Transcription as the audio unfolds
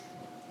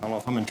I don't know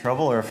if I'm in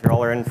trouble or if you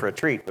all are in for a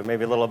treat, but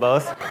maybe a little of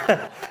both.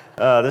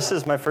 This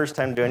is my first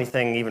time to do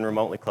anything even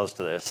remotely close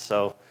to this,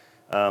 so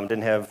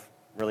didn't have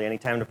really any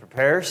time to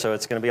prepare, so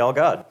it's going to be all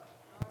God.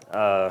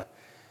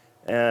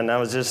 And I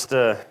was just,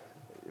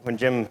 when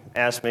Jim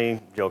asked me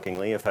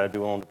jokingly if I'd be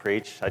willing to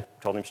preach, I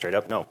told him straight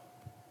up, no.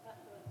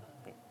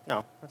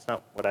 No, that's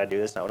not what I do.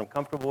 That's not what I'm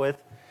comfortable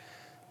with.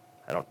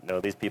 I don't know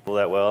these people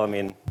that well. I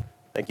mean,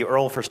 thank you,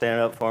 Earl, for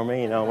standing up for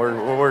me. You know,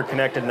 we're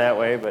connected in that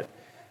way. But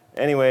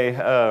anyway,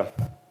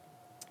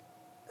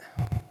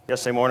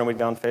 yesterday morning we'd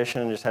gone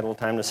fishing and just had a little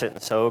time to sit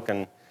and soak.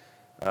 And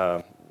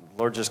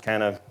Lord just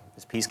kind of,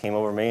 his peace came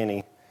over me,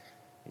 and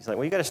he's like,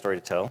 well, you got a story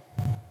to tell.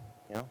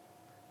 You know,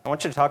 I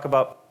want you to talk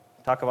about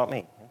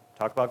me.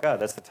 Talk about God.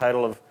 That's the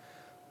title of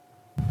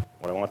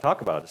what I want to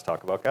talk about, is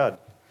talk about God.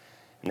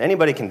 And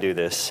anybody can do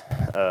this.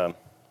 The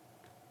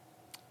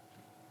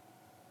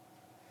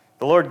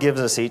Lord gives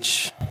us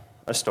each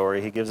a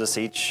story. He gives us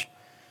each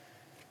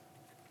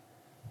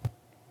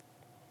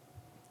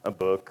a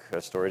book, a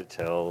story to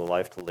tell, a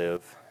life to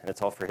live, and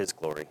it's all for His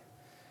glory.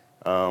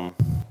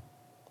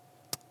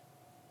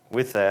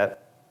 With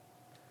that,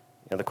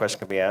 you know, the question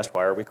can be asked,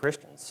 why are we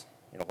Christians?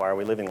 You know, why are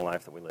we living the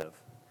life that we live?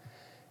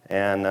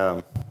 And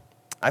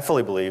I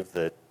fully believe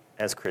that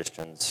as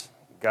Christians,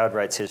 God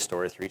writes His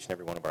story through each and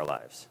every one of our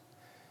lives.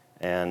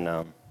 And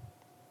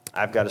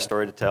I've got a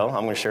story to tell.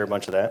 I'm going to share a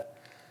bunch of that.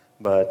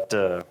 But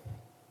I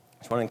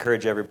just want to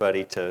encourage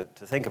everybody to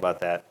think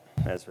about that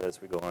as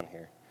we go on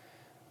here.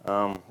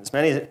 As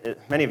many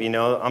of you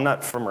know, I'm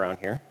not from around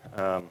here.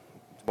 I was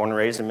born and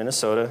raised in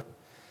Minnesota.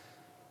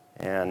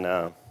 And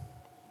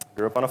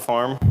grew up on a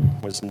farm.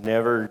 Was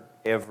never,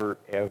 ever,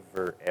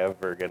 ever,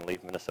 ever going to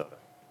leave Minnesota.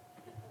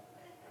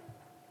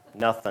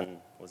 Nothing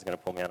was going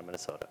to pull me out of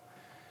Minnesota.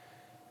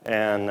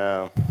 And,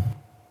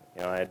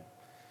 you know, I had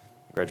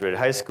graduated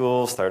high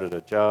school, started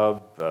a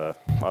job,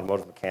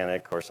 automotive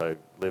mechanic. Of course, I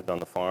lived on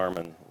the farm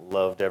and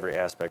loved every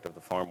aspect of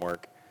the farm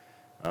work.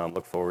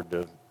 Look forward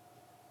to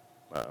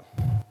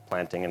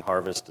planting and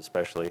harvest,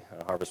 especially.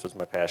 Harvest was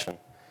my passion.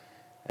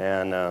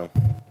 And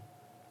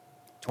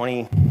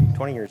 20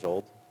 years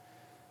old,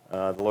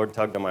 the Lord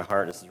tugged on my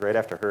heart. This is right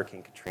after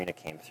Hurricane Katrina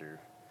came through.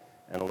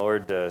 And the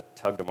Lord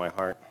tugged on my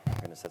heart.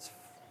 Goodness, that's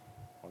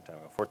a long time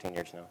ago, 14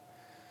 years now.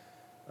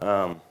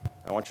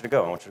 I want you to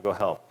go. I want you to go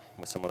help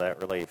with some of that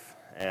relief.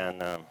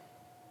 And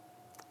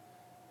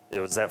it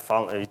was that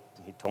following,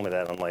 he told me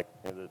that. I'm like,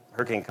 you know, the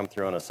hurricane come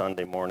through on a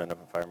Sunday morning, if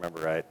I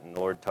remember right. And the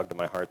Lord tugged at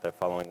my heart that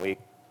following week.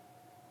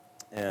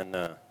 And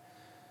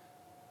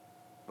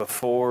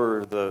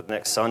before the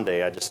next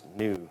Sunday, I just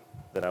knew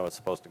that I was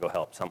supposed to go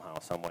help somehow,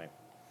 some way.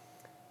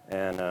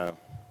 And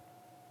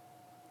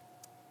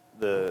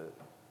the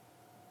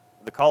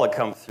call had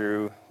come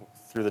through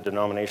the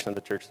denomination of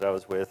the church that I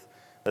was with,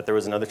 that there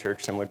was another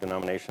church, similar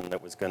denomination,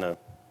 that was going to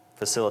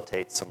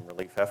facilitate some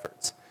relief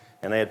efforts.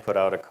 And they had put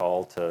out a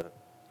call to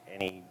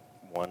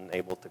anyone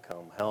able to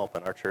come help,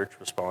 and our church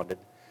responded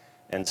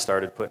and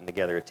started putting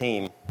together a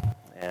team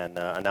and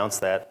announced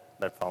that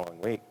following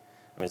week.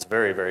 I mean, it's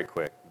very, very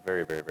quick,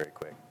 very, very, very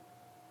quick.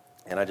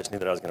 And I just knew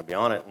that I was going to be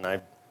on it, and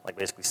I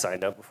basically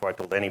signed up before I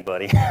told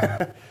anybody.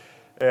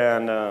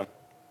 And to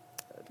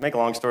make a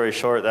long story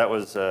short, that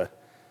was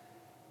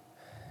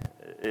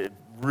it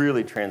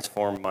really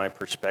transformed my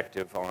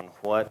perspective on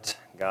what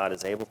God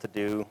is able to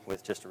do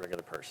with just a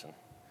regular person.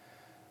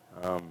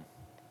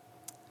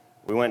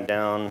 We went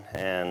down,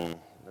 and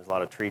there's a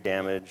lot of tree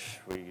damage.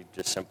 We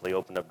just simply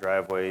opened up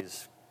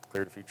driveways,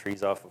 cleared a few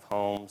trees off of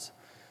homes.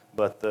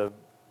 But the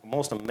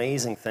most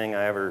amazing thing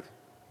I ever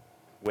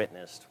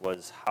witnessed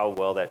was how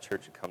well that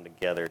church had come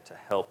together to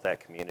help that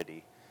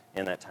community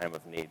in that time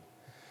of need.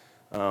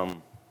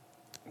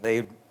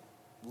 They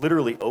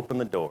literally opened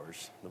the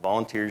doors. The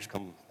volunteers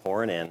come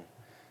pouring in,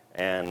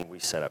 and we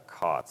set up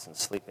cots and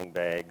sleeping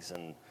bags,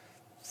 and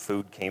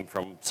food came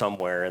from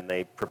somewhere, and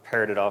they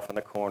prepared it off in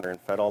the corner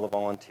and fed all the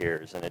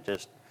volunteers. And it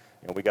just,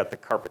 you know, we got the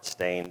carpet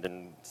stained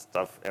and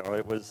stuff. You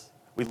know,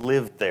 we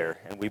lived there,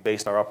 and we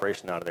based our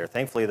operation out of there.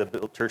 Thankfully,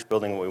 the church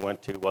building we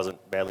went to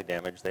wasn't badly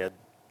damaged. They had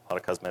a lot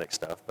of cosmetic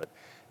stuff, but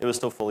it was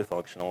still fully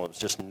functional. It was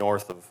just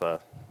north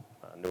of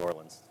New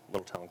Orleans, a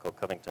little town called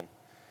Covington.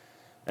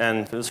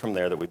 And it was from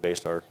there that we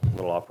based our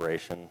little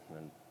operation,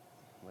 and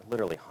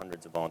literally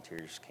hundreds of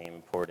volunteers came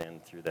and poured in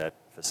through that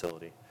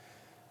facility.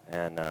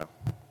 And,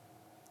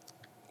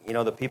 you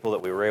know, the people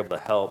that we were able to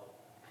help,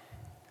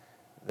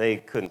 they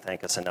couldn't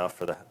thank us enough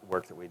for the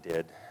work that we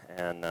did.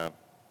 And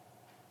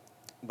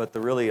but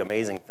the really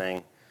amazing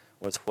thing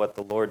was what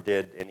the Lord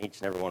did in each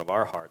and every one of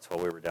our hearts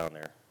while we were down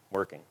there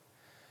working.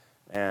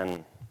 And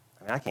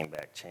I mean, I came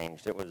back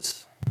changed. It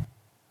was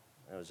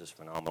just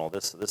phenomenal.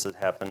 This had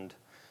happened.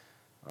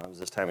 It was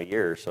this time of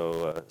year,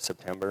 so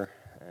September,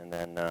 and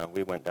then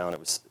we went down. It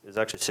was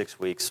actually 6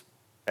 weeks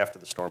after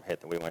the storm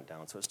hit that we went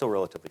down, so it's still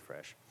relatively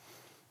fresh.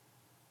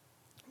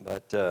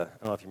 But I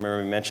don't know if you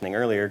remember me mentioning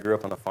earlier, grew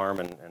up on the farm,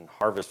 and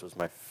harvest was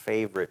my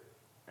favorite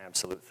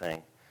absolute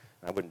thing.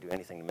 I wouldn't do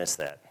anything to miss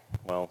that.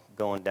 Well,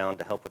 going down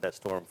to help with that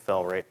storm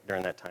fell right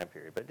during that time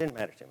period, but it didn't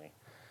matter to me,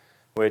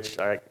 which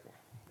I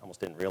almost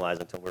didn't realize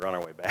until we were on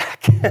our way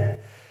back.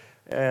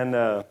 And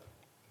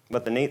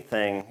but the neat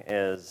thing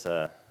is,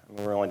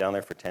 we were only down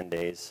there for 10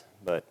 days,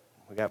 but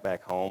we got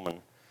back home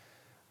and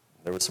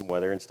there was some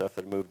weather and stuff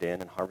that had moved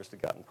in, and harvest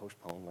had gotten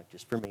postponed, like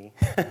just for me.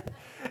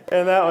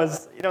 And that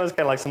was, it was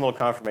kind of like some little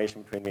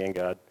confirmation between me and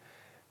God.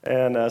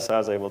 And so I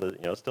was able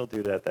to, still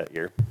do that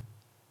year.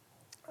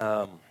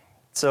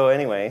 So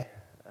anyway,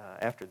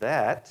 after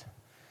that,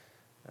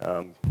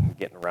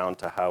 getting around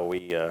to how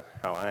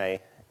I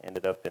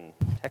ended up in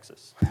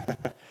Texas.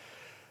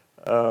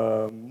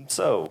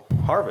 So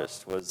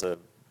harvest was a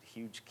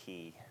huge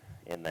key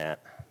in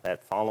that.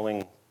 That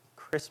following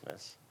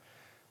Christmas,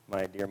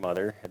 my dear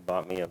mother had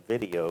bought me a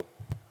video,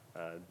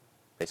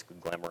 basically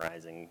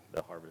glamorizing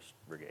the Harvest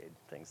Brigade,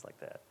 things like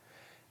that.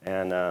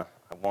 And I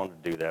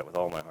wanted to do that with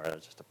all my heart. It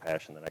was just a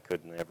passion that I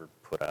could never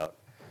put out.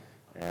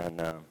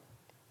 And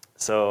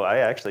so I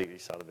actually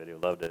saw the video,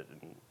 loved it,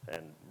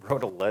 and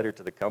wrote a letter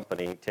to the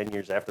company 10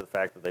 years after the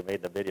fact that they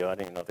made the video. I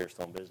didn't even know if they were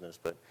still in business.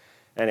 But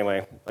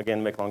anyway,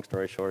 again, make a long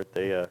story short,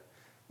 they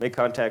made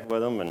contact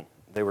with them, and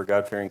they were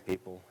God-fearing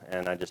people,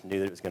 and I just knew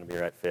that it was going to be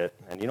the right fit.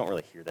 And you don't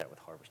really hear that with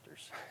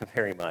harvesters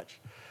very much.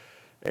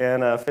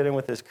 And fit in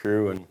with this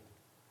crew, and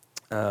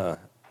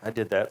I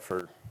did that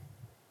for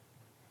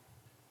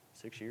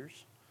 6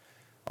 years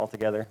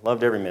altogether.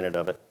 Loved every minute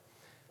of it.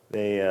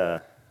 They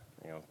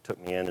took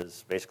me in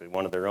as basically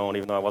one of their own,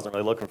 even though I wasn't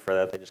really looking for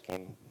that. They just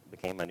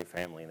became my new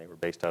family, and they were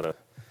based out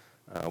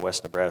of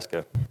West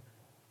Nebraska.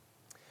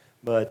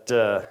 But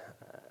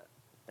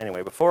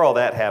anyway, before all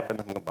that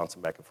happened, I'm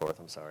bouncing back and forth,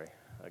 I'm sorry.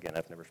 Again,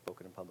 I've never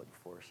spoken in public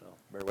before, so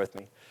bear with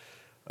me.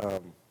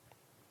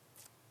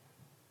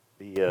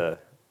 The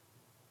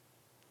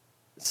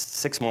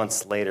 6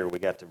 months later, we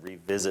got to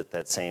revisit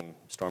that same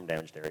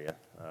storm-damaged area,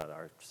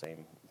 our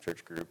same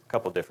church group. A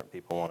couple different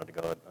people wanted to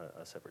go at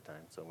a separate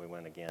time, so we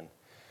went again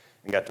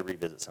and got to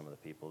revisit some of the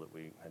people that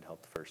we had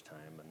helped the first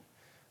time,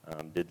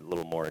 and did a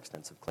little more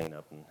extensive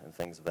cleanup and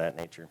things of that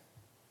nature.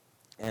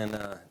 And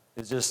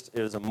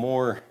it was a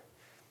more,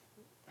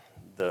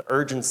 the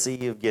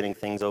urgency of getting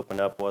things opened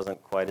up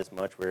wasn't quite as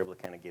much. We were able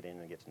to kind of get in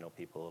and get to know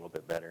people a little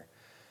bit better.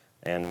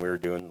 And we were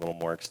doing a little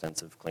more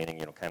extensive cleaning,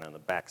 kind of on the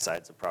back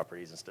sides of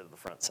properties instead of the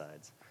front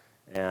sides.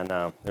 And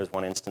there was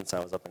one instance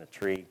I was up in a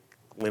tree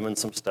limbing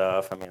some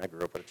stuff. I mean, I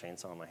grew up with a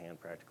chainsaw in my hand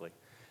practically.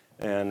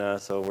 And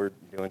so we're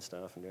doing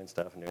stuff, and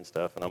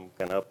I'm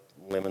kind of up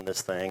limbing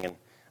this thing, and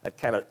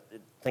the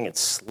thing had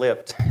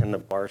slipped, and the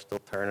bar still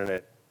turning.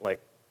 It like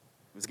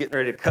was getting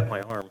ready to cut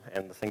my arm,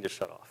 and the thing just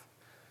shut off.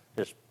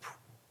 Just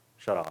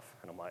shut off,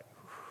 and I'm like,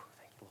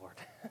 thank you,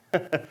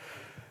 Lord.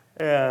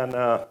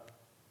 And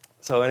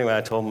so anyway,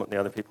 I told them the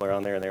other people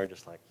around there, and they were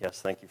just like,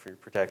 yes, thank you for your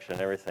protection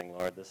and everything,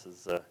 Lord. This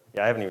is,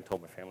 I haven't even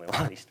told my family a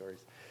lot of these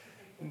stories.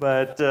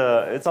 But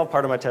it's all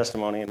part of my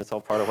testimony, and it's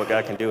all part of what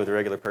God can do with a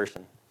regular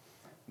person.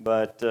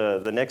 But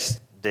the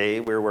next day,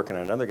 we were working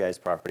on another guy's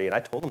property, and I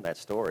told him that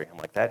story. I'm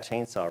like, that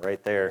chainsaw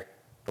right there,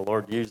 the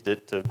Lord used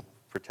it to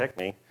protect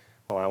me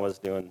while I was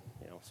doing,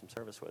 some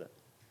service with it.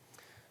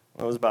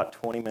 Well, it was about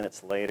 20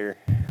 minutes later.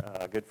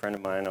 A good friend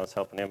of mine, I was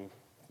helping him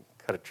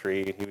cut a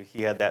tree.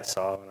 He had that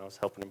saw, and I was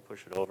helping him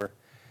push it over.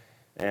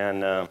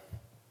 And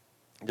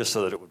just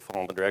so that it would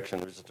fall in the direction,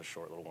 there was just a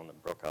short little one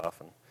that broke off.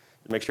 And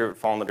to make sure it would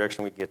fall in the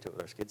direction we'd get to it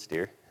with our skid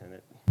steer.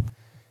 And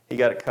he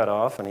got it cut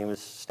off, and he was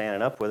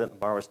standing up with it, and the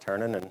bar was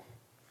turning, and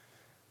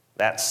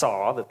that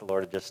saw that the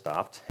Lord had just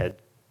stopped had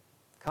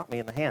caught me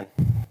in the hand,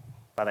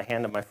 by the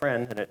hand of my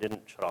friend, and it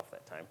didn't shut off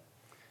that time.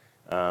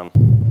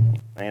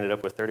 I ended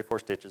up with 34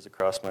 stitches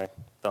across my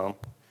thumb.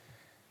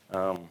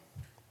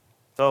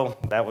 So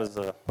that was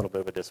a little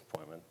bit of a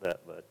disappointment.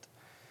 But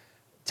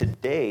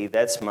today,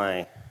 that's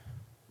my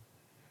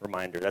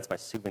reminder. That's my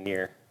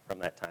souvenir from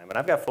that time. And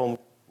I've got full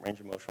range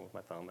of motion with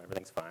my thumb.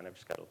 Everything's fine. I've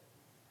just got a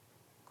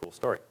cool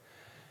story.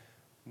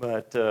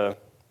 But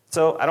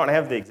so I don't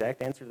have the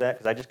exact answer to that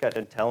because I just got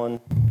done telling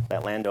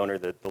that landowner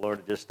that the Lord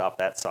had just stopped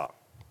that saw.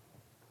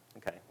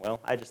 Okay, well,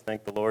 I just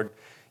think the Lord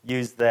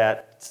used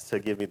that to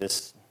give me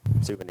this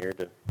souvenir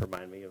to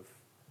remind me of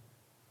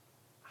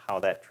how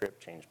that trip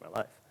changed my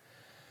life.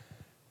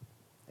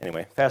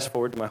 Anyway, fast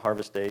forward to my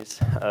harvest days.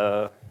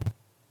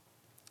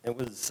 It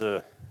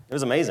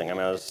was amazing. I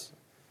mean, I was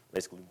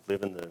basically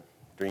living the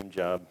dream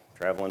job,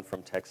 traveling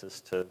from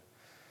Texas to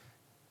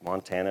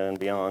Montana and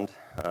beyond.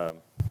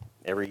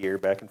 Every year,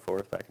 back and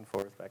forth.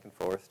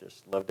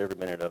 Just loved every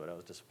minute of it. I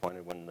was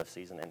disappointed when the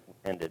season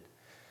ended.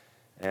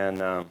 And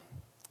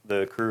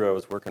the crew I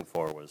was working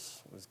for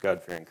was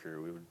God-fearing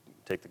crew. We would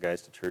take the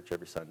guys to church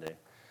every Sunday.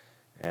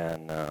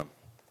 And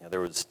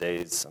there was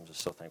days, I'm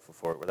just so thankful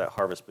for it, where that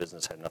harvest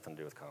business had nothing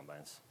to do with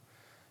combines.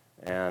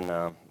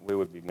 And we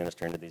would be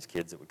ministering to these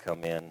kids that would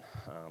come in.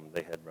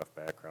 They had rough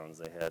backgrounds.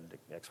 They had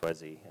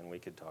XYZ, and we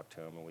could talk to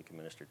them, and we could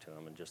minister to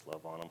them and just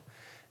love on them.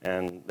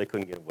 And they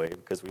couldn't get away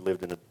because we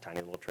lived in a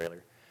tiny little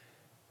trailer.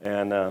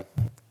 And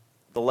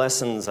the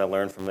lessons I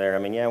learned from there, I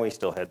mean, yeah, we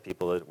still had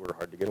people that were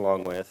hard to get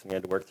along with, and we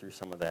had to work through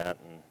some of that,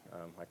 and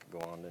I could go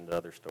on into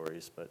other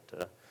stories.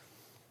 But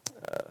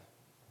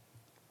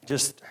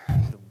just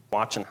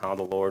watching how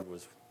the Lord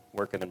was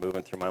working and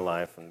moving through my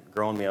life and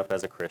growing me up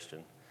as a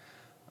Christian.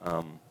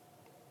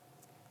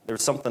 There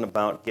was something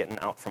about getting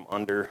out from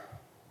under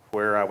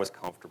where I was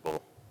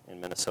comfortable in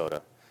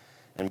Minnesota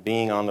and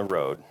being on the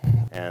road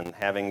and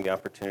having the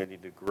opportunity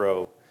to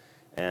grow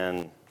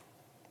and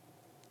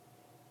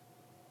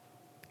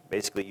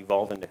basically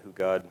evolve into who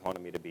God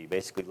wanted me to be.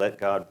 Basically let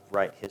God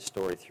write his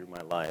story through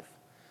my life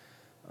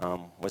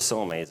was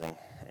so amazing.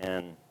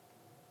 And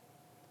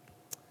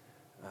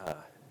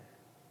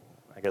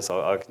I guess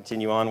I'll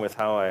continue on with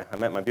how I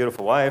met my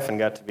beautiful wife and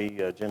got to be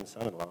Jim's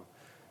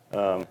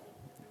son-in-law.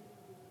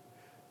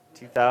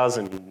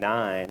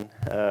 2009,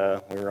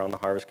 we were on the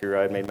harvest crew.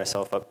 I had made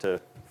myself up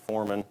to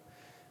foreman,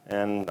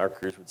 and our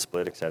crews would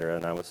split, et cetera,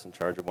 and I was in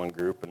charge of one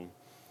group. And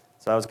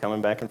so I was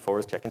coming back and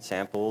forth, checking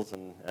samples,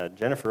 and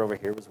Jennifer over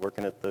here was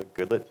working at the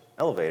Goodlet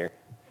elevator.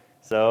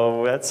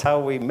 So that's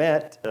how we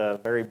met,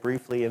 very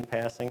briefly in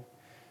passing.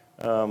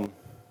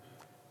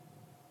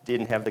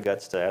 Didn't have the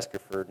guts to ask her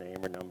for her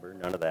name or number,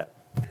 none of that.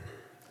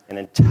 An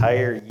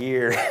entire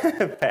year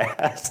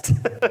passed.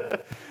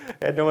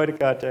 Had no way to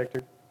contact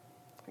her.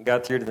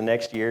 Got through to the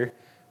next year.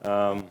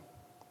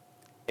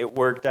 It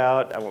worked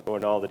out. I won't go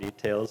into all the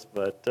details,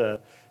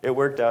 but it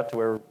worked out to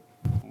where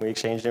we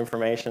exchanged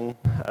information.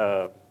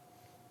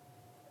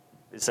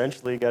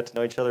 Essentially got to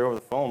know each other over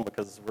the phone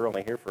because we're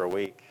only here for a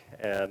week.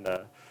 And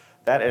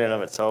that in and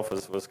of itself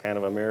was kind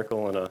of a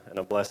miracle and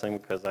a blessing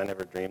because I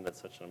never dreamed that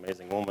such an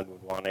amazing woman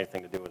would want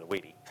anything to do with a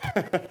weedie.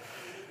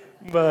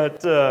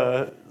 But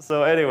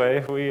so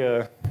anyway, we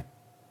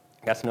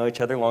got to know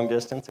each other long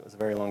distance. It was a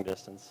very long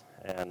distance.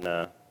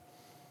 And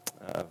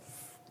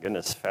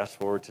goodness, fast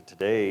forward to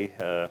today,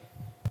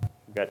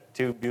 we've got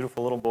two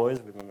beautiful little boys.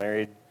 We've been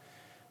married,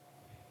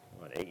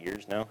 8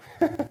 years now?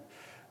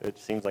 It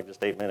seems like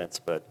just 8 minutes,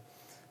 but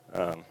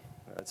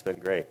it's been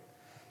great.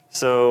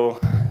 So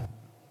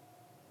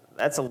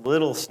that's a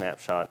little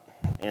snapshot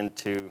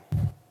into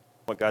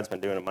what God's been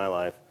doing in my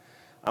life.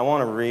 I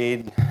want to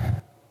read,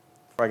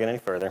 before I get any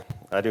further,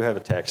 I do have a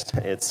text.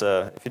 It's,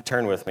 if you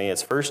turn with me,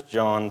 it's 1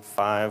 John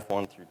 5,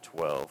 1 through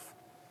 12.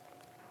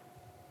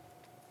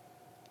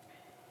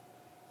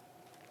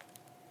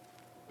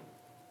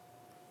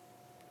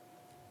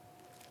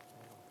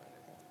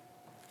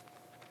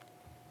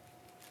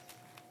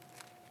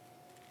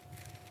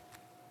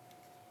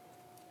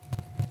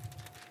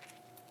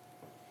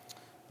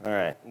 All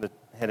right, the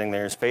heading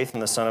there is Faith in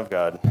the Son of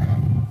God.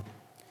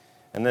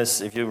 And this,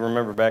 if you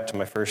remember back to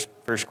my first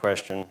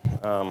question,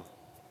 I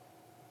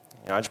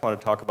just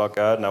wanted to talk about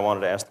God, and I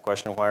wanted to ask the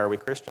question, why are we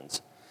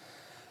Christians?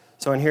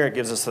 So in here it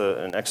gives us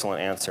an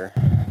excellent answer.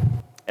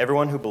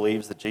 Everyone who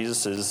believes that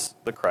Jesus is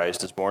the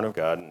Christ is born of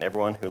God, and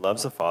everyone who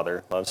loves the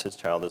Father loves his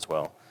child as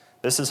well.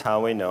 This is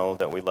how we know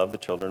that we love the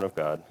children of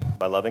God,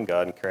 by loving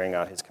God and carrying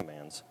out his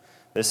commands.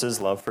 This is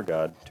love for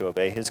God, to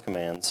obey his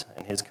commands,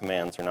 and his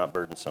commands are not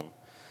burdensome.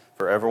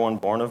 For everyone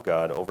born of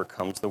God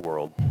overcomes the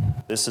world.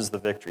 This is the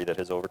victory that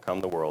has overcome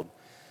the world,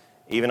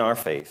 even our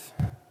faith.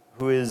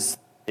 Who is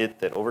it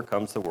that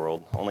overcomes the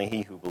world? Only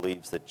he who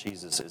believes that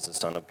Jesus is the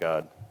Son of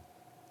God.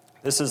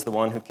 This is the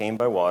one who came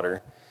by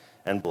water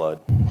and blood,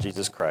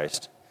 Jesus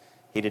Christ.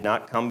 He did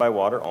not come by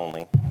water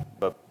only,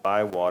 but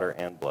by water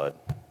and blood.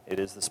 It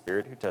is the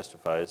Spirit who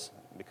testifies,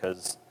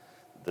 because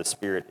the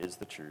Spirit is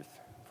the truth.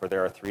 For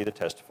there are three that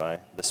testify,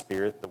 the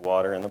Spirit, the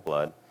water, and the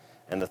blood,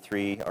 and the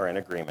three are in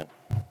agreement.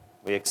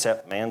 We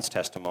accept man's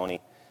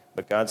testimony,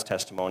 but God's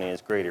testimony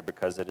is greater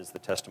because it is the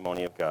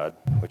testimony of God,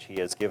 which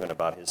he has given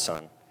about his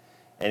Son.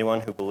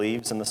 Anyone who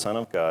believes in the Son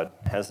of God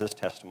has this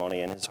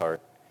testimony in his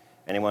heart.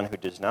 Anyone who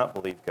does not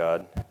believe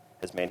God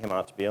has made him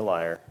out to be a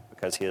liar,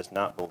 because he has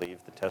not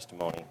believed the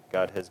testimony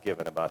God has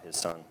given about his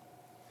Son.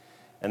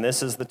 And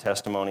this is the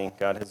testimony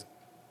God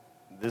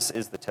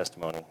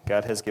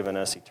has given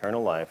us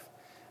eternal life,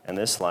 and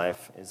this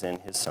life is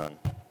in his Son.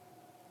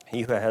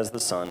 He who has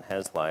the Son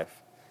has life.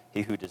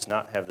 He who does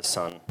not have the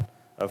Son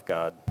of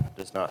God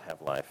does not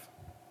have life.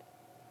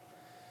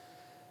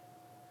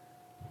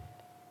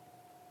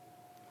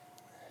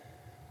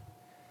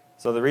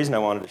 So the reason I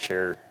wanted to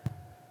share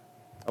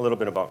a little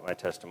bit about my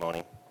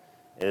testimony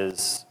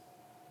is,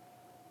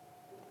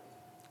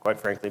 quite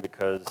frankly,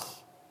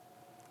 because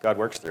God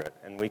works through it,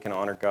 and we can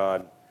honor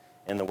God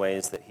in the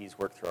ways that he's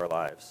worked through our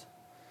lives.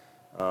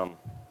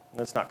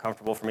 It's not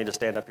comfortable for me to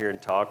stand up here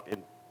and talk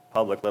in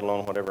public, let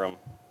alone whatever I'm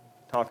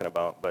talking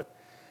about, but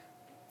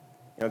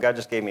God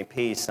just gave me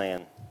peace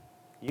saying,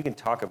 you can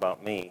talk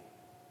about me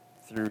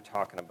through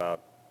talking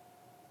about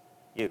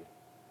you.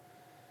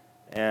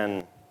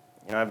 And,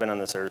 I've been on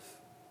this earth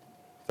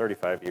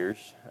 35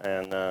 years,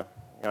 and,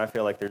 I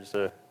feel like there's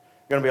going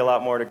to be a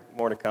lot more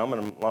to come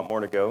and a lot more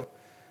to go.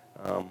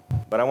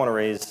 But I want to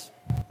raise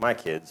my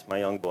kids, my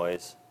young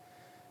boys,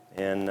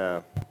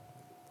 and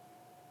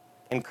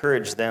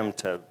encourage them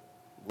to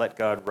let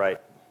God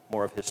write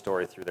more of his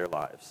story through their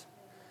lives.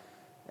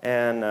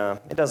 And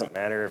it doesn't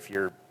matter if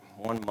you're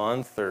 1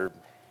 month or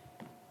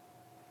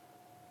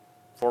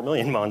 4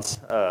 million months,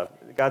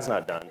 God's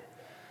not done.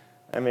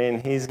 I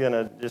mean, he's going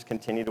to just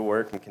continue to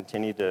work and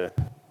continue to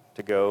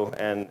go.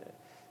 And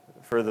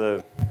for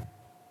the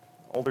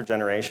older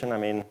generation, I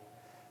mean,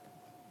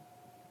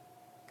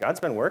 God's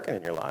been working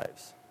in your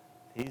lives.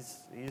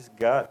 He's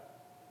got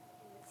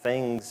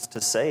things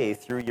to say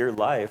through your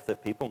life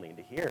that people need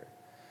to hear.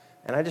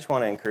 And I just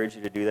want to encourage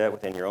you to do that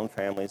within your own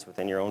families,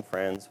 within your own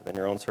friends, within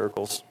your own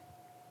circles.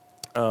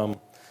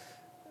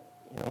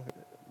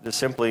 Just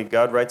simply,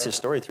 God writes his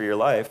story through your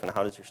life, and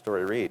how does your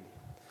story read?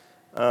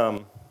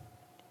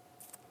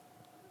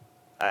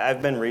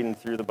 I've been reading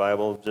through the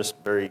Bible just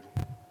very,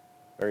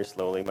 very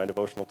slowly. My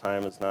devotional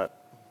time is not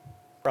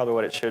probably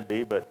what it should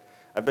be, but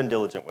I've been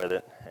diligent with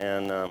it.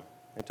 And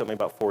it took me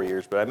about 4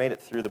 years, but I made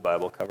it through the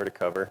Bible cover to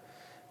cover.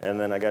 And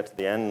then I got to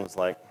the end and was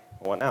like,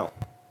 what now?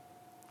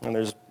 And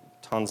there's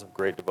tons of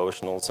great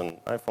devotionals, and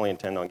I fully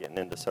intend on getting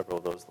into several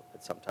of those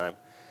at some time.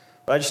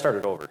 But I just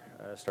started over.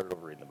 I started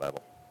over reading the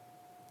Bible.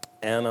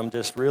 And I'm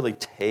just really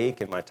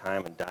taking my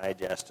time and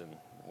digesting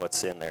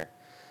what's in there.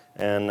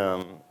 And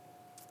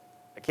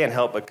I can't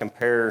help but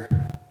compare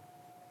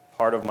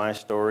part of my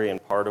story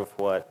and part of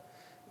what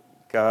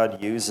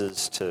God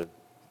uses to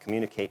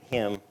communicate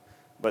him,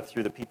 but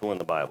through the people in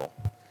the Bible.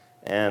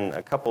 And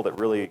a couple that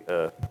really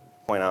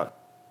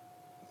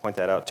point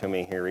that out to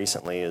me here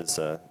recently is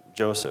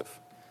Joseph.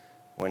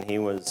 When he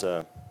was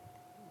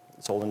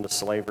sold into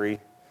slavery,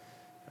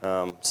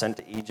 sent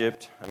to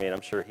Egypt. I mean,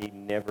 I'm sure he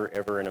never,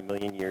 ever in a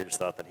million years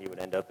thought that he would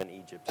end up in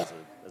Egypt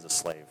as a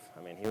slave.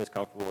 I mean, he was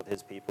comfortable with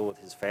his people, with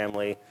his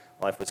family.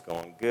 Life was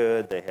going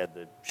good. They had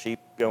the sheep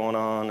going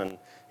on, and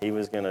he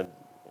was going to,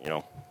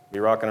 be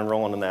rocking and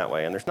rolling in that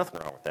way. And there's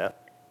nothing wrong with that.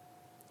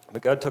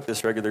 But God took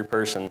this regular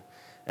person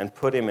and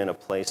put him in a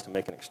place to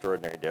make an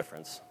extraordinary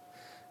difference.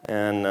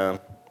 And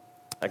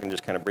I can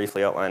just kind of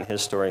briefly outline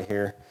his story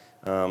here,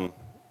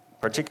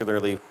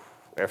 particularly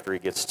after he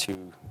gets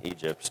to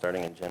Egypt,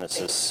 starting in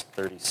Genesis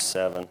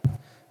 37.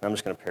 I'm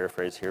just going to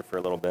paraphrase here for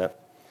a little bit.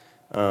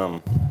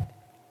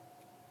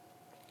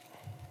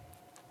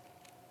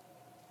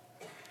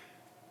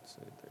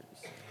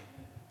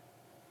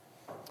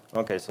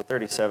 Okay, so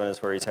 37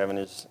 is where he's having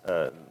his,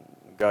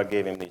 God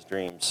gave him these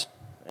dreams,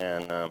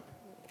 and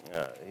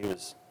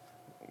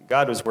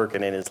God was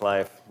working in his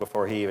life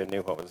before he even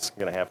knew what was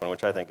going to happen,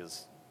 which I think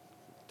is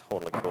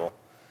totally cool.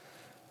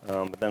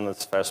 But then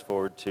let's fast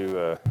forward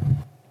to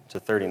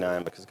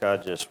 39, because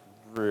God just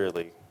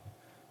really,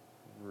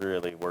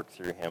 really worked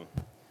through him.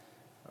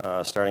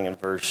 Starting in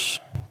verse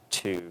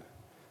 2.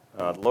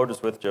 The Lord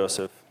was with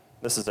Joseph.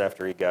 This is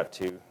after he got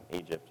to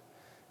Egypt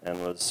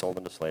and was sold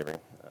into slavery.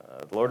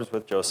 The Lord was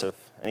with Joseph,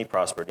 and he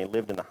prospered. He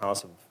lived in the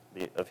house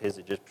of his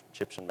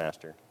Egyptian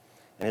master.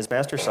 And his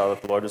master saw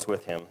that the Lord was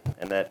with him,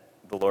 and that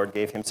the Lord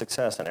gave him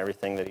success in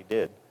everything that he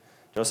did.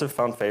 Joseph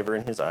found favor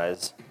in his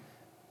eyes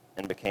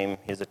and became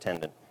his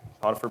attendant.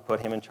 Potiphar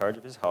put him in charge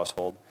of his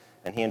household,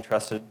 and he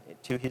entrusted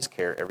to his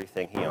care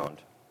everything he owned.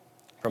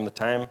 From the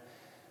time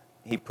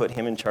he put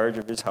him in charge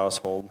of his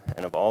household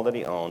and of all that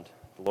he owned,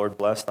 the Lord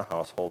blessed the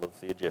household of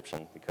the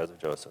Egyptian because of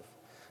Joseph.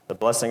 The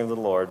blessing of the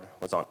Lord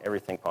was on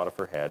everything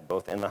Potiphar had,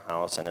 both in the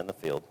house and in the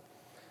field.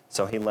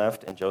 So he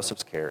left in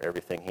Joseph's care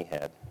everything he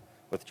had.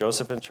 With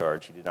Joseph in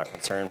charge, he did not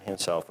concern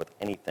himself with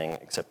anything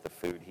except the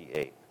food he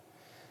ate.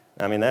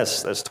 I mean,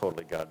 that's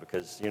totally God,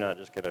 because you're not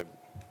just going to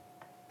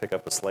pick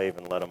up a slave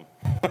and let him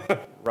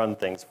run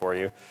things for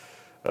you.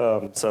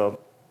 So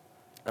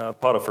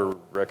Potiphar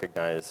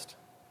recognized,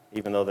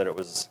 even though that it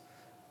was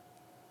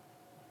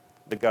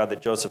the God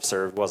that Joseph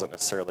served wasn't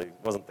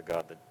the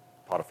God that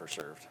Potiphar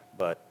served,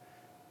 but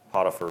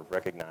Potiphar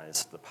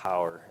recognized the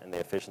power and the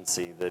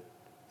efficiency that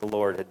the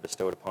Lord had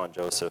bestowed upon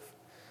Joseph,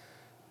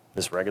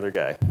 this regular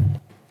guy.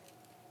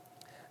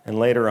 And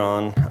later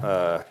on,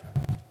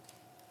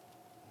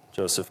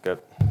 Joseph got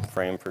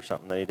framed for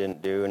something that he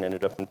didn't do and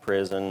ended up in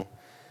prison.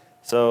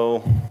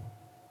 So,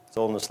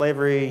 sold into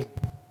slavery,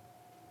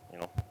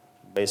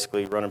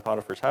 basically running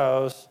Potiphar's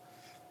house,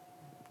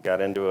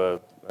 got into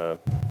a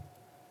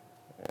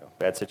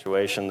bad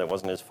situation that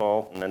wasn't his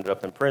fault, and ended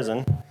up in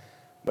prison.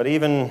 But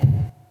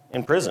even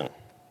in prison,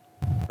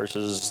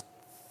 verses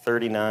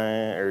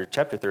 39 or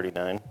chapter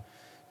 39,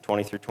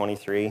 20 through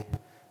 23,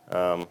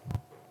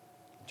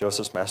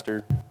 Joseph's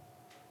master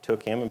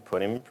took him and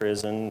put him in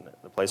prison,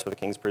 the place where the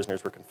king's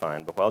prisoners were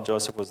confined. But while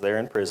Joseph was there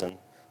in prison,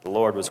 the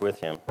Lord was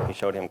with him. He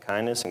showed him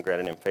kindness and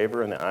granted him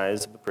favor in the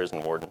eyes of the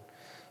prison warden.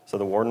 So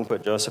the warden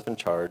put Joseph in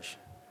charge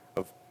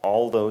of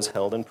all those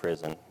held in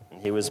prison,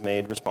 and he was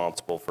made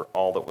responsible for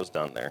all that was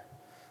done there.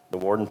 The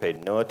warden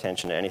paid no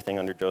attention to anything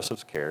under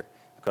Joseph's care,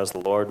 because the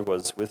Lord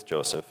was with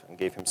Joseph and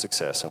gave him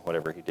success in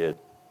whatever he did.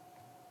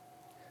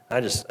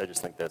 I just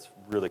think that's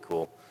really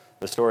cool.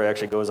 The story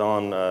actually goes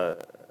on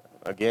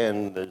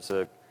again. There's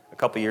a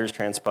couple years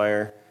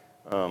transpire.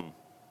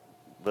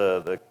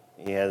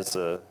 He has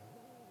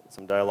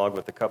some dialogue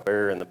with the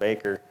cupbearer and the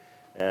baker,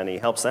 and he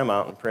helps them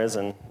out in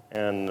prison.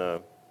 And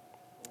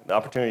the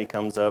opportunity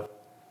comes up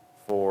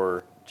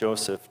for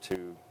Joseph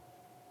to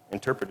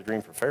interpret a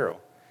dream for Pharaoh.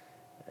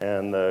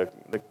 And the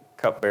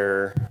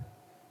cupbearer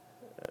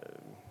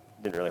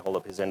didn't really hold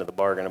up his end of the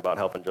bargain about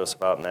helping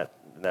Joseph out in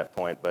that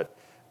point. But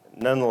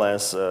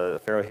nonetheless,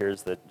 Pharaoh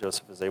hears that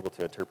Joseph is able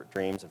to interpret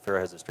dreams, and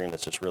Pharaoh has this dream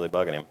that's just really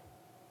bugging him.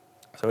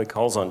 So he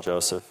calls on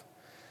Joseph,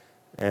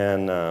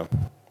 and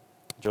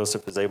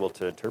Joseph is able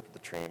to interpret the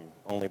dream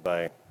only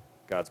by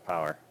God's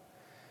power.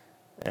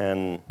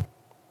 And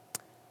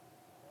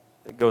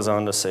it goes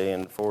on to say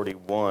in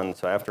 41,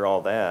 so after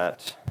all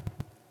that,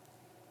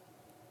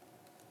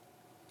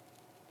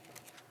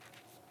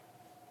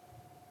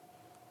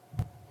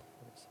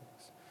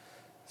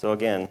 so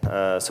again,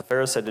 so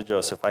Pharaoh said to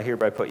Joseph, I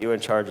hereby put you in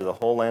charge of the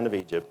whole land of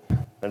Egypt.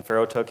 Then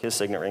Pharaoh took his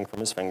signet ring from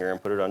his finger and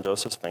put it on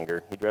Joseph's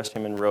finger. He dressed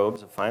him in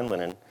robes of fine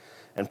linen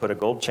and put a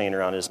gold chain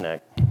around his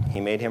neck.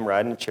 He made him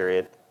ride in a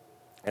chariot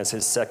as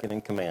his second in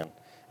command.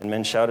 And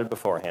men shouted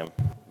before him,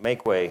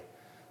 Make way.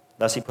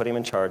 Thus he put him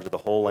in charge of the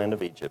whole land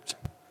of Egypt.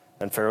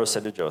 Then Pharaoh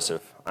said to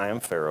Joseph, I am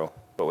Pharaoh,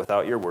 but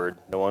without your word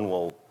no one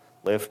will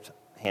lift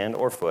hand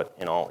or foot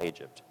in all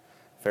Egypt.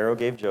 Pharaoh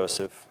gave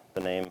Joseph the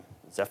name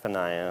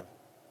Zephaniah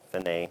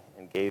Phineh,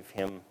 and gave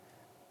him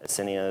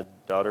Asinia,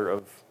 daughter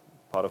of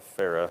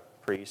Potiphera,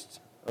 priest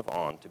of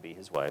On, to be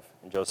his wife.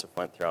 And Joseph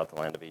went throughout the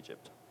land of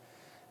Egypt.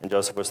 And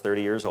Joseph was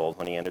 30 years old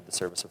when he entered the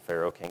service of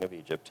Pharaoh, king of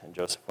Egypt. And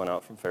Joseph went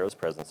out from Pharaoh's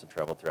presence and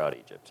traveled throughout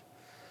Egypt.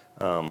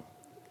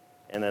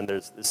 And then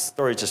this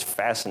story is just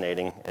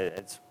fascinating.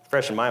 It's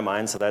fresh in my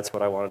mind, so that's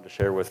what I wanted to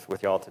share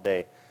with y'all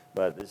today.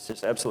 But it's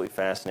just absolutely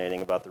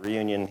fascinating about the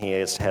reunion he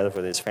has to have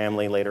with his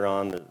family later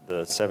on,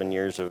 the 7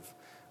 years of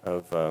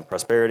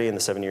prosperity and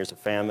the 7 years of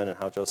famine, and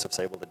how Joseph's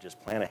able to just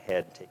plan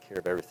ahead and take care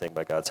of everything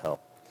by God's help.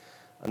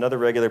 Another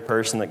regular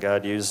person that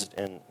God used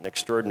in an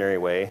extraordinary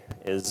way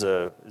is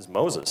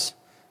Moses.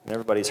 And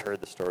everybody's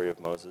heard the story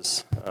of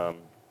Moses.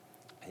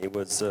 He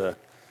was, this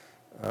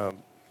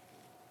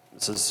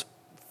is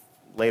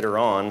later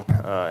on,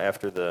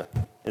 after the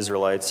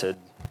Israelites had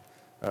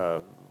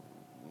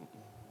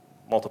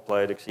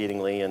multiplied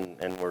exceedingly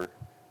and were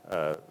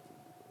a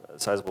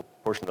sizable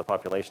portion of the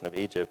population of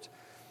Egypt.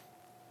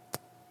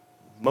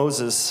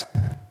 Moses,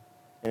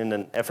 in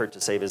an effort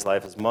to save his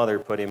life, his mother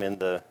put him in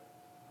the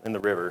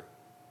river,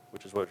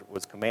 which is what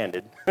was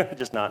commanded,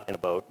 just not in a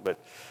boat. But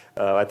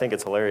I think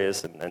it's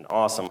hilarious and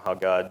awesome how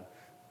God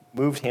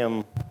moved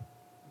him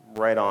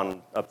right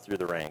on up through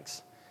the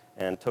ranks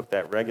and took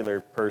that regular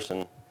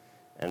person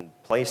and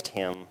placed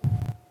him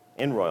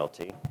in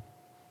royalty,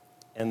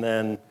 and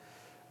then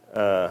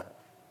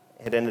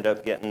had ended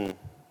up getting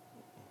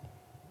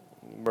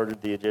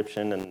murdered the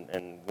Egyptian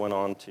and went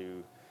on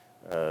to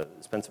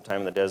spend some time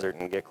in the desert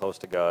and get close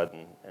to God.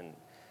 And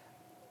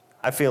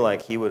I feel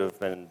like he would have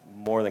been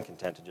more than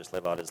content to just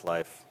live out his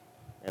life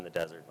in the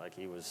desert. Like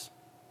he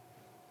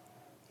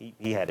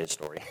had his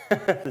story.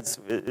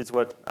 it's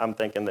what I'm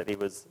thinking that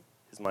his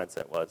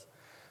mindset was.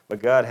 But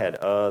God had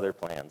other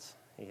plans.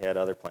 He had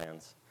other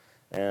plans.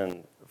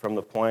 And from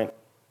the point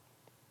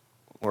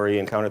where he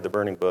encountered the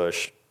burning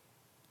bush,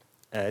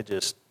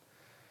 it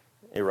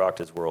rocked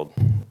his world.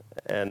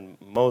 And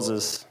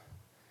Moses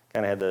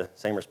kind of had the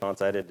same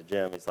response I did to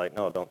Jim. He's like,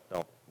 no, don't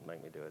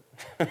make me do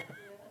it.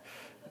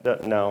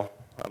 No,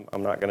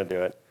 I'm not going to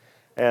do it.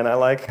 And I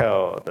like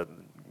how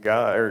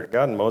God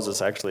and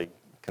Moses actually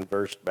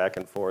conversed back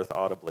and forth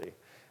audibly.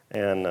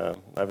 And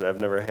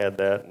I've never had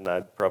that, and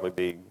I'd probably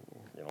be,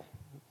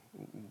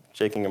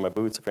 shaking in my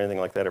boots if anything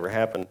like that ever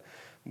happened.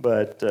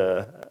 But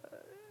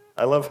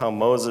I love how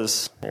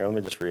Moses, here, let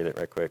me just read it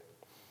right quick.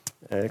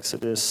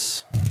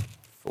 Exodus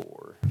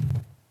 4.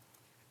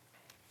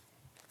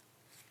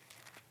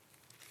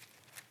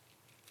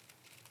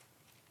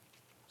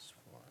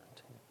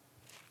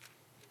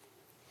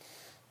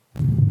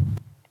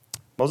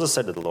 Moses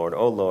said to the Lord,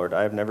 O Lord,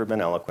 I have never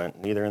been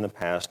eloquent, neither in the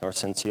past nor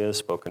since you have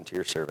spoken to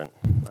your servant.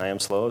 I am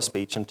slow of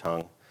speech and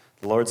tongue.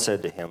 The Lord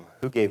said to him,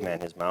 Who gave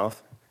man his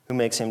mouth? Who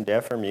makes him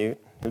deaf or mute?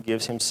 Who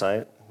gives him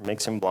sight,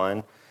 makes him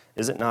blind?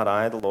 Is it not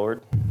I, the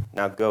Lord?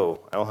 Now go,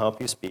 I will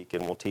help you speak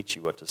and will teach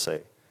you what to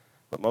say.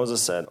 But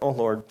Moses said, O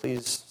Lord,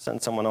 please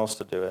send someone else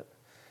to do it.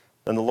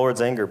 Then the Lord's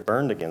anger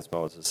burned against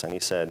Moses, and he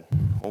said,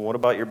 Well, what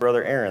about your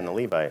brother Aaron, the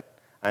Levite?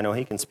 I know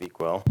he can speak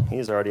well. He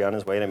is already on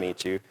his way to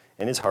meet you,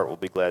 and his heart will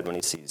be glad when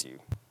he sees you.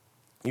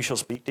 You shall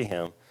speak to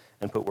him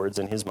and put words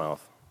in his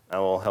mouth. I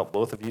will help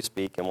both of you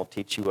speak and will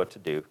teach you what to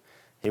do.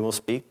 He will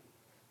speak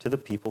to the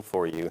people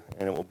for you,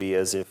 and it will be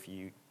as if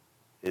he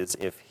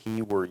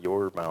were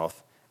your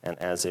mouth and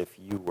as if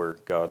you were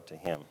God to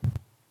him.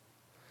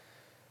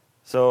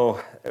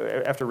 So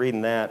after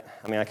reading that,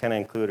 I kind of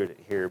included it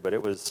here, but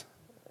it was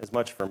as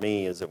much for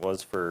me as it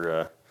was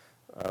for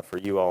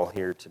you all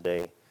here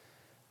today.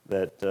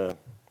 That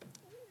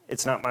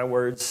it's not my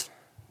words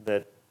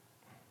that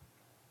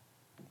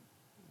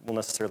will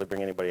necessarily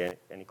bring anybody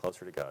any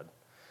closer to God,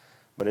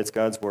 but it's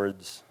God's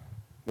words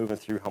moving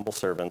through humble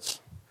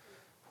servants,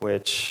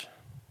 which,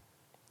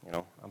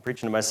 I'm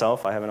preaching to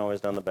myself. I haven't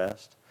always done the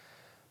best,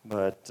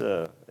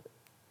 but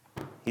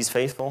he's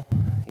faithful,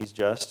 he's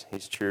just,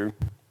 he's true.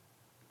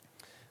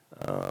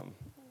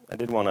 I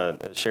did want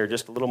to share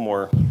just a little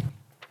more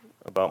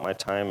about my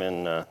time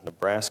in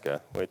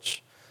Nebraska,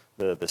 which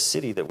the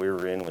city that we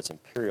were in was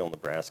Imperial,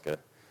 Nebraska.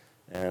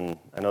 And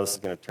I know this is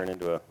going to turn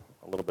into a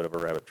little bit of a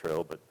rabbit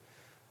trail, but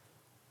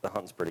the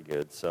hunting's pretty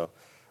good. So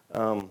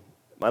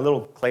my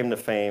little claim to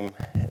fame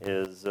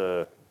is,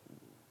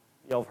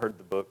 y'all have heard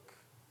the book,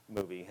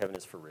 movie, Heaven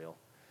is for Real.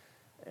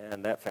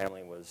 And that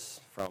family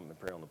was from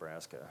Imperial,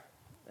 Nebraska.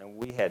 And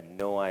we had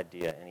no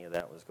idea any of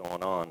that was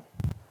going on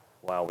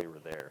while we were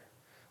there.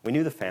 We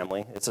knew the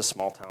family. It's a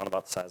small town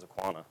about the size of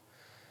Quanah,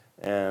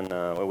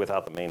 and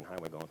without the main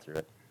highway going through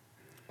it.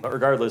 But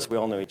regardless, we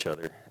all knew each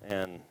other.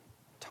 And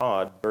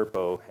Todd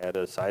Burpo had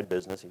a side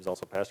business. He was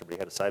also a pastor, but he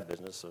had a side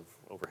business of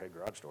overhead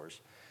garage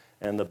doors.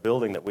 And the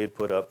building that we had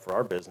put up for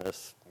our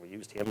business, we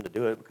used him to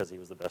do it because he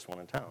was the best one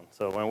in town.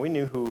 So when we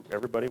knew who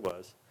everybody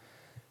was.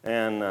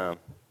 And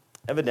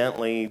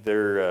evidently,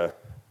 their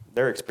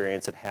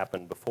experience had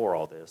happened before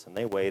all this, and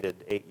they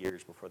waited 8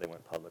 years before they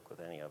went public with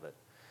any of it.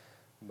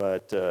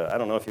 But I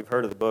don't know if you've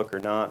heard of the book or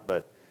not,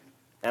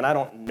 and I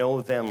don't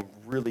know them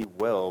really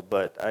well,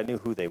 but I knew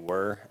who they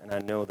were, and I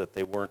know that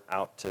they weren't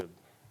out to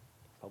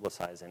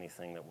publicize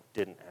anything that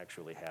didn't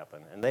actually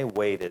happen. And they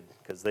waited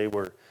because they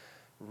were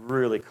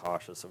really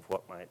cautious of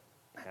what might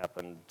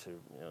happen to,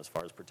 as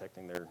far as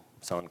protecting their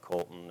son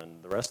Colton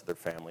and the rest of their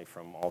family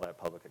from all that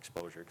public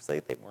exposure, because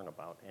they weren't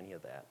about any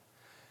of that.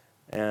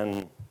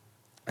 And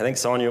I think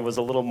Sonia was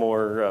a little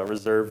more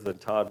reserved than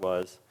Todd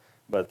was,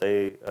 but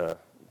they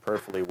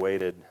prayerfully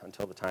waited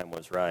until the time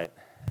was right.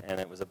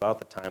 And it was about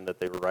the time that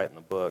they were writing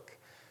the book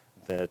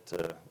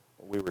that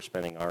we were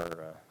spending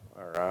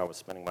I was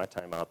spending my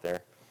time out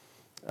there.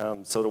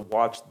 So to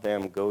watch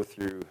them go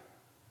through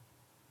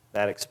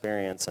that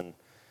experience and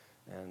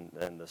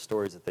the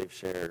stories that they've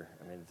shared,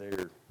 I mean,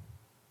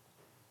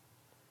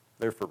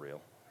 they're for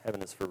real.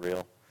 Heaven is for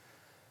real.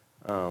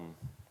 I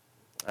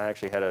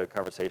actually had a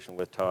conversation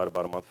with Todd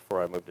about a month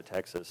before I moved to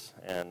Texas,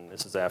 and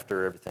this is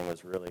after everything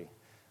was really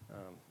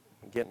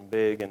getting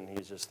big, and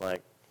he's just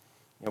like,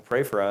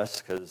 pray for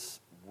us because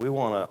we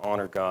want to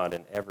honor God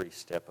in every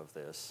step of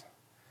this.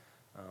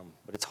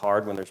 But it's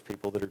hard when there's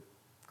people that are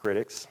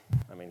critics.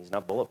 I mean, he's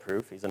not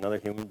bulletproof. He's another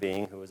human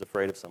being who is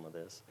afraid of some of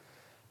this.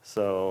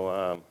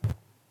 So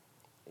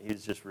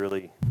he's just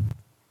really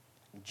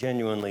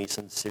genuinely,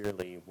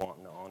 sincerely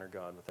wanting to honor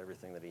God with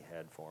everything that he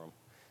had for him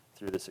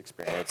through this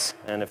experience.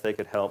 And if they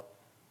could help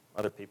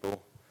other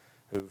people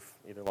who've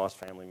either lost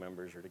family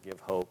members or to give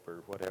hope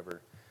or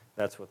whatever,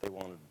 that's what they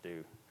wanted to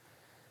do.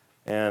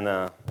 And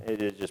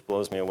it just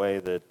blows me away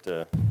that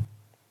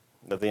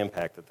the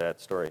impact that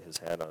story has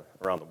had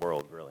around the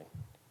world, really.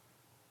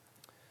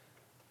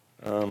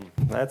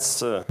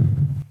 That's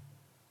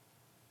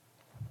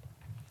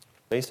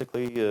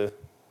basically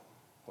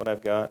what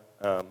I've got.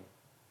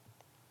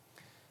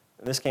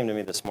 This came to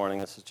me this morning.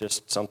 This is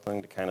just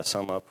something to kind of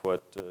sum up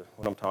what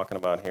I'm talking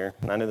about here.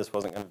 And I knew this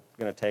wasn't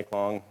going to take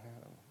long.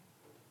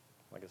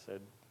 Like I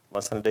said,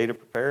 less than a day to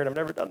prepare it. I've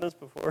never done this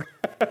before.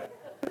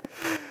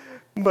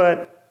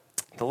 But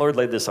the Lord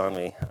laid this on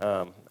me.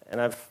 And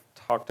I've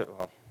talked to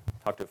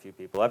a few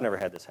people. I've never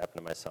had this happen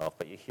to myself,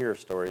 but you hear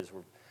stories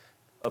where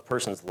a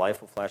person's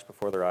life will flash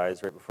before their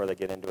eyes right before they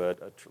get into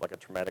a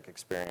traumatic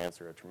experience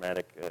or a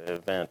traumatic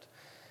event.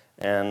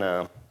 And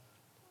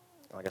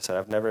like I said,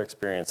 I've never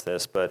experienced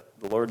this, but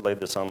the Lord laid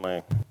this on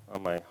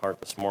my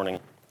heart this morning.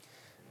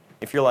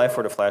 If your life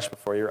were to flash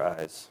before your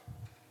eyes,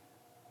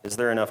 is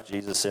there enough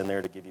Jesus in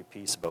there to give you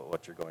peace about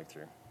what you're going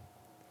through?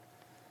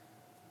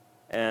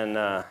 And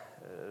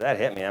that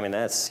hit me. I mean,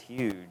 that's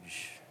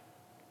huge.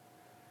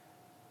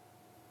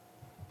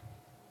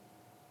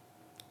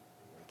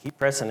 Keep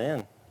pressing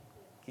in.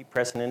 Keep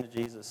pressing into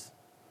Jesus,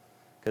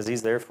 because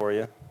he's there for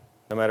you,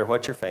 no matter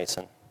what you're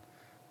facing.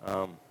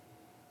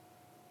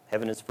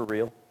 Heaven is for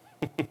real.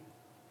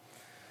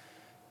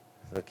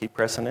 So keep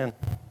pressing in.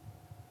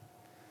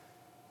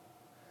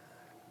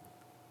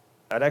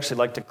 I'd actually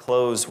like to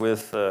close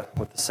with the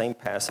same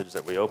passage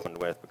that we opened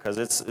with, because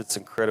it's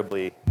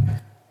incredibly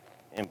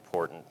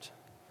important.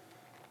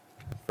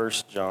 1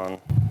 John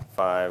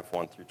 5,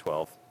 1 through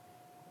 12.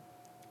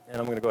 And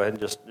I'm going to go ahead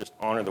and just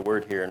honor the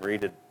word here and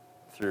read it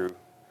through.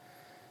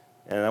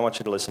 And I want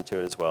you to listen to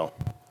it as well.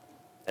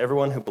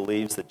 Everyone who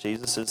believes that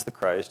Jesus is the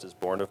Christ is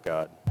born of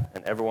God,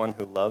 and everyone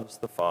who loves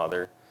the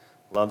Father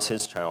loves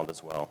his child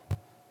as well.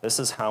 This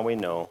is how we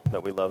know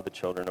that we love the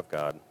children of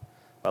God,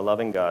 by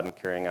loving God and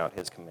carrying out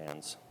his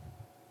commands.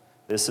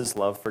 This is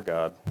love for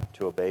God,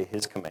 to obey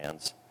his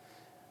commands,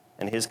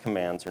 and his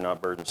commands are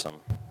not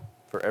burdensome.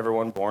 For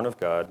everyone born of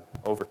God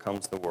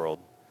overcomes the world.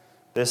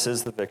 This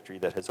is the victory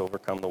that has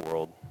overcome the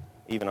world,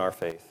 even our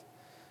faith.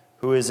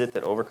 Who is it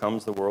that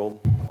overcomes the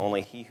world?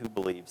 Only he who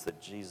believes that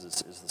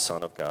Jesus is the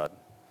Son of God.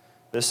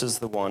 This is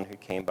the one who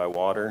came by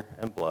water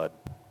and blood,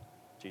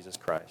 Jesus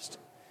Christ.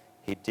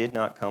 He did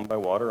not come by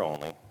water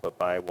only, but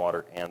by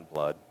water and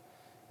blood.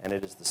 And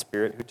it is the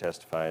Spirit who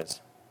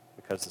testifies,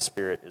 because the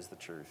Spirit is the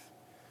truth.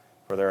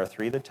 For there are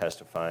three that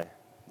testify,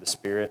 the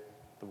Spirit,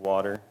 the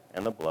water,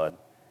 and the blood,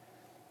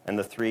 and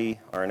the three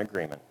are in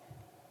agreement.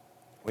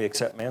 We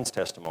accept man's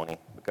testimony,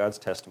 but God's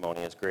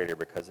testimony is greater,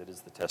 because it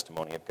is the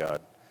testimony of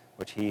God,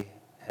 which he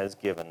has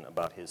given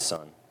about his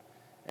Son.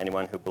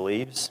 Anyone who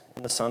believes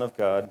in the Son of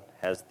God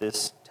has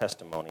this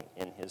testimony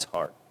in his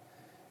heart.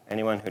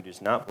 Anyone who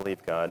does not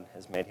believe God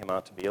has made him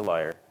out to be a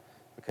liar,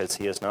 because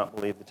he has not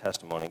believed the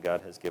testimony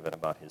God has given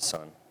about his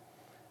Son.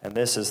 And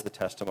this is the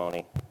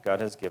testimony. God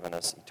has given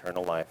us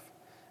eternal life,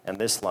 and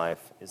this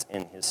life is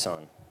in his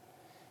Son.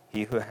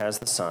 He who has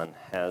the Son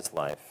has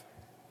life.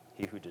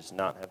 He who does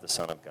not have the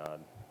Son of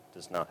God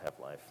does not have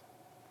life.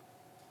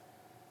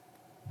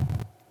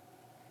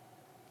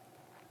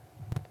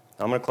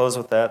 I'm going to close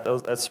with that.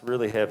 That's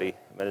really heavy,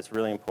 but it's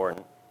really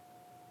important.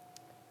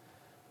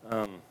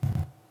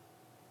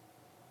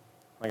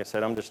 Like I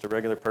said, I'm just a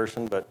regular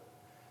person, but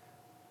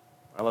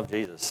I love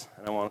Jesus,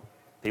 and I want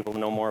people to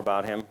know more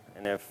about him.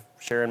 And if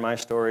sharing my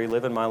story,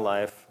 living my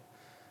life,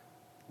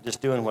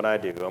 just doing what I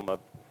do,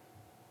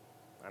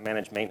 I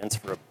manage maintenance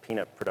for a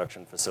peanut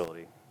production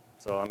facility.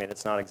 So, I mean,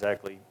 it's not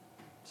exactly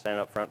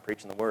standing up front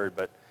preaching the word,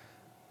 but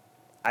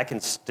I can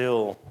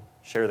still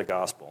share the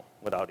gospel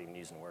without even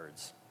using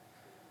words.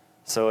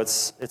 So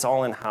it's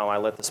all in how I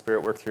let the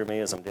Spirit work through me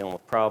as I'm dealing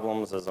with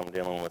problems, as I'm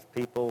dealing with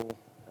people.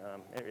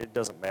 It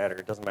doesn't matter.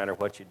 It doesn't matter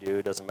what you do.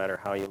 It doesn't matter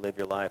how you live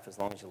your life, as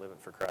long as you live it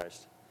for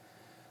Christ.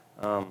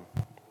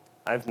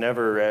 I've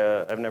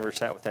never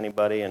sat with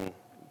anybody and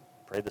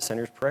prayed the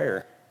sinner's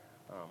prayer,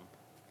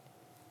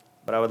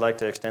 but I would like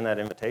to extend that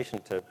invitation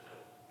to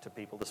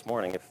people this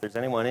morning. If there's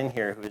anyone in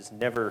here who has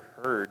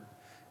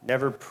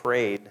never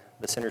prayed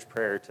the sinner's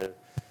prayer to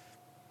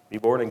be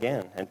born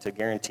again and to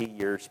guarantee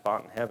your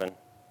spot in heaven,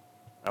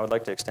 I would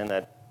like to extend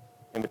that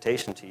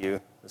invitation to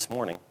you this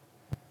morning.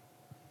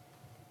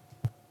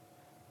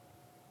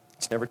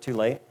 It's never too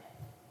late.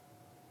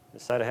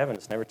 This side of heaven,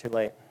 it's never too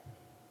late.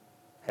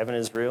 Heaven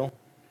is real.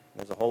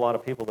 There's a whole lot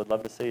of people that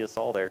love to see us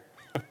all there.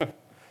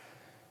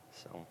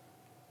 So,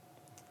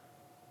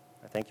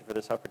 I thank you for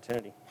this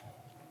opportunity.